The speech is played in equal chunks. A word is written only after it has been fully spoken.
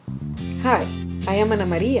Hi, I am Ana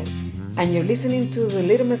Maria, and you're listening to the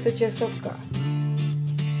Little Messages of God.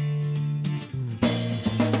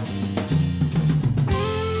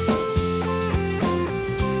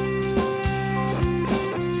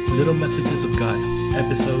 Little Messages of God,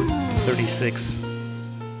 episode 36.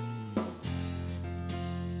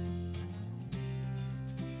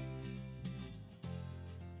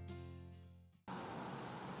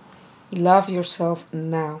 Love yourself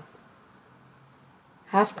now.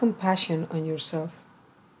 Have compassion on yourself.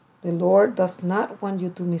 The Lord does not want you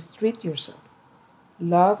to mistreat yourself.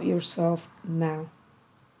 Love yourself now.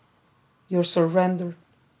 Your surrender,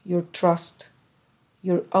 your trust,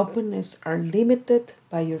 your openness are limited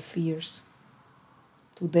by your fears.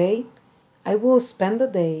 Today, I will spend the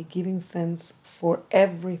day giving thanks for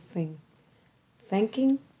everything,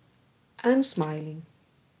 thanking and smiling.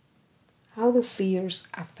 How do fears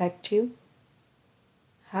affect you?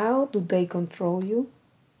 How do they control you?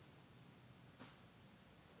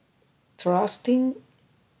 Trusting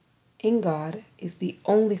in God is the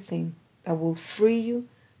only thing that will free you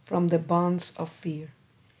from the bonds of fear.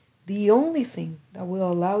 The only thing that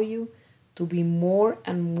will allow you to be more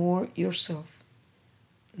and more yourself.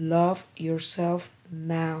 Love yourself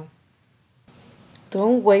now.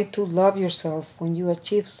 Don't wait to love yourself when you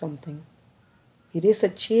achieve something. It is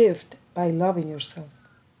achieved by loving yourself,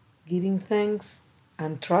 giving thanks,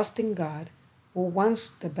 and trusting God who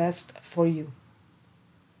wants the best for you.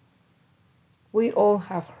 We all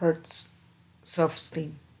have hurt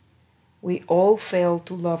self-esteem. We all fail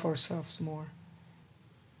to love ourselves more.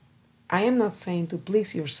 I am not saying to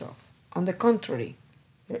please yourself. On the contrary,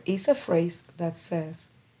 there is a phrase that says,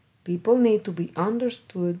 people need to be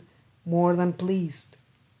understood more than pleased.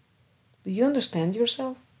 Do you understand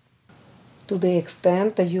yourself? To the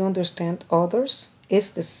extent that you understand others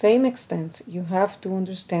is the same extent you have to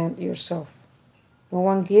understand yourself. No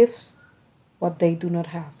one gives what they do not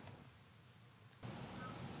have.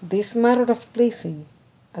 This matter of pleasing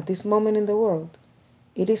at this moment in the world,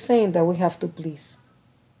 it is saying that we have to please.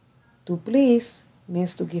 To please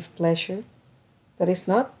means to give pleasure. That is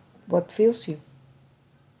not what fills you.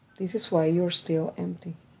 This is why you're still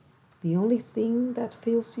empty. The only thing that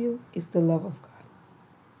fills you is the love of God.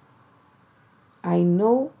 I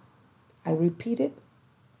know, I repeat it,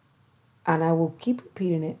 and I will keep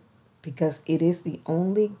repeating it because it is the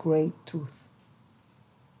only great truth.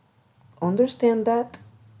 Understand that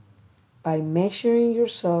by measuring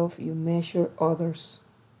yourself, you measure others,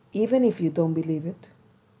 even if you don't believe it.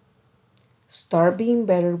 Start being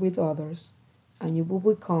better with others, and you will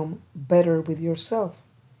become better with yourself.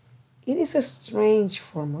 It is a strange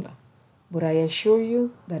formula, but I assure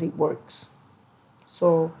you that it works.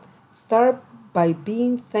 So start by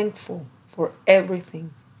being thankful for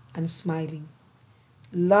everything and smiling.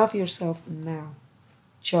 Love yourself now.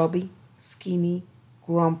 Chubby, skinny,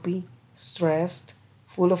 grumpy, stressed,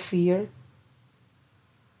 full of fear.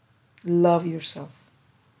 Love yourself.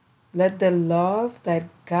 Let the love that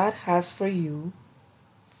God has for you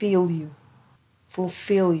fill you,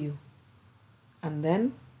 fulfill you, and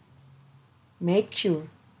then make sure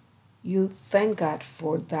you thank God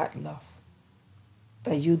for that love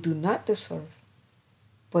that you do not deserve,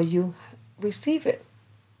 but you receive it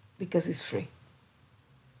because it's free,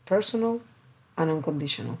 personal, and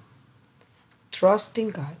unconditional. Trust in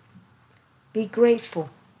God. Be grateful.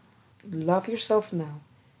 Love yourself now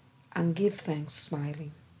and give thanks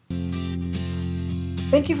smiling.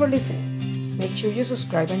 Thank you for listening. Make sure you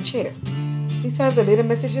subscribe and share. These are the Little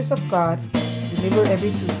Messages of God delivered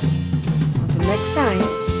every Tuesday. Until next time,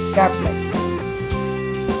 God bless you.